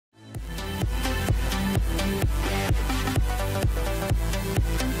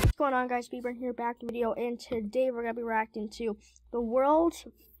going on, guys? Bieber here, back to the video, and today we're gonna be reacting to the world's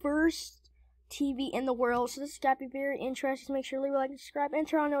first TV in the world. So this is gonna be very interesting. So make sure to leave a like and subscribe and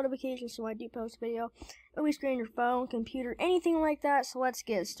turn on notifications so I do post a video. Always screen your phone, computer, anything like that. So let's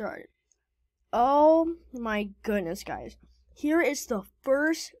get started. Oh my goodness, guys! Here is the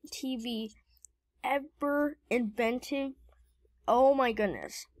first TV ever invented. Oh my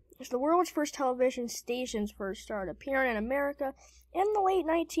goodness! It's the world's first television stations first started appearing in America in the late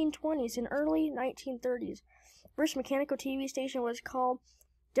 1920s and early 1930s. First mechanical TV station was called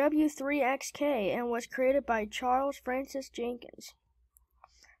W3XK and was created by Charles Francis Jenkins.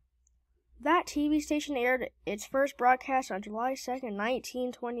 That TV station aired its first broadcast on July 2nd,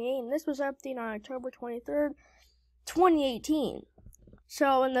 1928, and this was updated on October 23rd, 2018.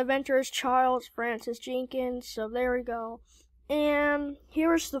 So, and the inventor is Charles Francis Jenkins, so there we go. And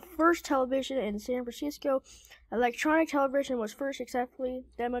here's the first television in San Francisco. Electronic television was first successfully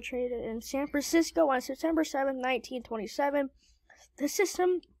demonstrated in San Francisco on September 7, 1927. The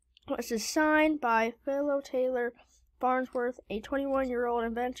system was designed by Philo Taylor Farnsworth, a 21-year-old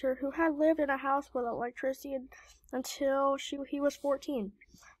inventor who had lived in a house with electricity until he was 14.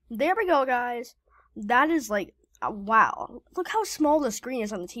 There we go, guys. That is like, wow. Look how small the screen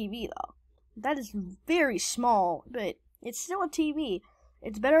is on the TV, though. That is very small, but it's still a TV.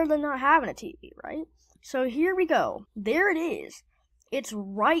 It's better than not having a TV, right? So here we go. There it is. It's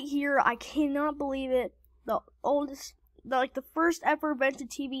right here. I cannot believe it. The first ever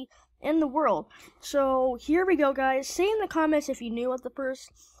invented TV in the world. So here we go, guys. Say in the comments if you knew what the first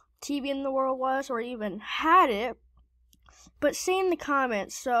TV in the world was or even had it. But say in the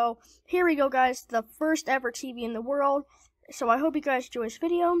comments. So here we go, guys. The first ever TV in the world. So I hope you guys enjoy this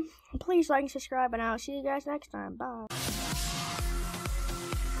video. Please like and subscribe, and I'll see you guys next time. Bye.